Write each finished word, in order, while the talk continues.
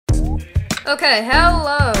Okay,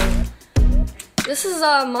 hello. This is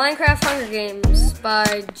Minecraft Hunger Games by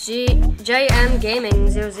JM Gaming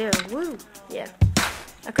 00. Woo, yeah.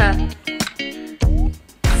 Okay.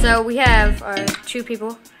 So we have two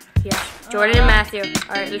people. Yeah, Jordan and Matthew.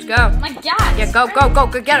 All right, let's go. Oh my God. Yeah, go,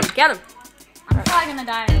 get him. I'm probably gonna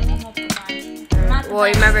die multiple times. Well,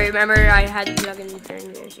 remember, I had to plug in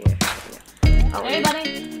during this year. Yeah. Oh,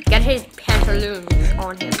 everybody, get his pantaloons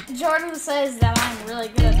on him. Jordan says that I'm really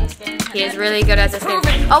good at this game. He is really good at this game.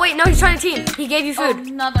 Oh wait, no, he's trying to team. He gave you food. Oh,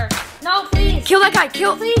 another. No, please. Kill that guy.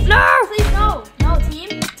 Kill. Please. No. Please, no. No,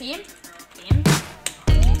 team.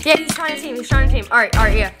 Yeah, he's trying to team. All right,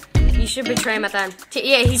 yeah. You should betray him at the end.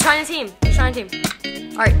 Yeah, he's trying to team.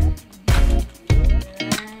 All right.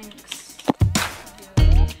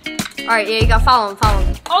 Alright, yeah, you gotta follow him.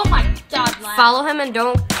 Oh my God, lad. Follow him and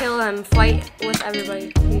don't kill him. Fight with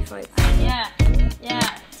everybody. We fight. Yeah,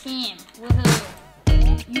 team.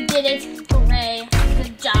 Woohoo. You did it. Hooray.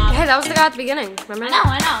 Good job. Hey, that was the guy at the beginning. Remember that?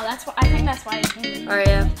 I know. I think that's why I came. Alright,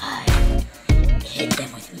 yeah. Hit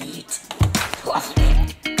them with meat.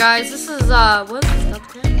 Guys, this is, what is this,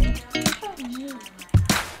 Dubcraft?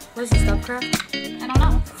 What is this, Dubcraft? I don't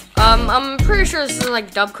know. I'm pretty sure this is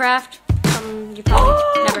like Dubcraft. You probably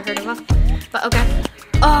never heard of us. But okay.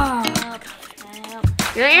 Oh.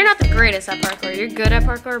 You're not the greatest at parkour. You're good at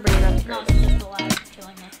parkour, but you're not the greatest. No, it's just the lag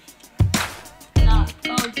killing me. No.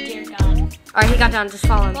 Oh dear God. Alright, he got down. Just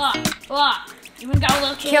follow him. Block. You wanna go,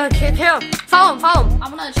 little kid? Kill. Follow him. I'm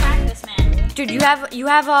gonna attack this man. Dude, you have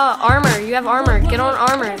armor. You have armor. Get on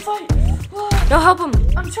armor. No, help him.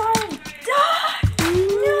 I'm trying.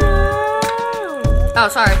 No. Oh,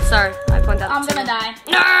 sorry. I pointed out. I'm gonna die.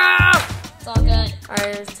 No. It's all good.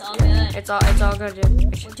 Alright, It's all good. It's all good,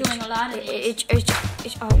 dude. We're doing a lot of these.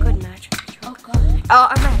 It's all good, match. Oh God. Oh,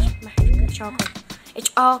 a match. It's all good. It's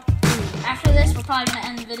all good. After this, we're probably gonna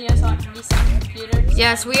end the video so I can reset the computer.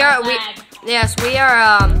 Yes, we are. We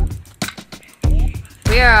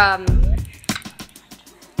are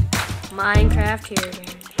Minecraft here.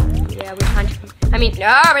 Yeah, we punch. I mean, no.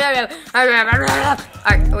 Alright,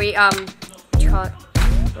 what you call it?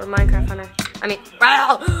 We're Minecraft Hunter. I mean,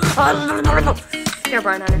 here,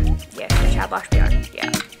 Brian Hunter. Yeah, chat box PR.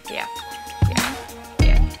 Yeah.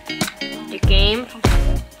 The game.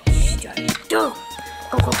 Go.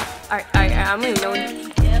 Alright, I don't even know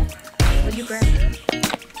Yep. what you grab.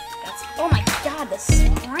 Oh my God, the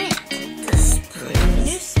sprint. The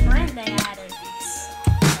new sprint they added.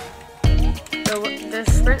 The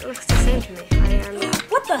sprint looks the same to me.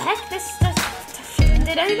 What the heck?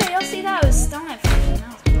 Did anybody else see that? I was stoned at first.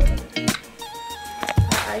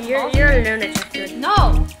 You're a lunatic, dude.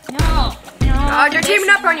 No. Oh, they're teaming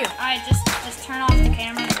up on you. Alright, just turn off the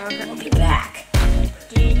camera. Okay. We'll be back.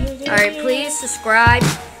 Alright, please subscribe.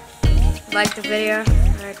 Like the video.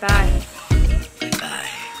 Alright, bye.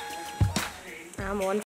 I'm one.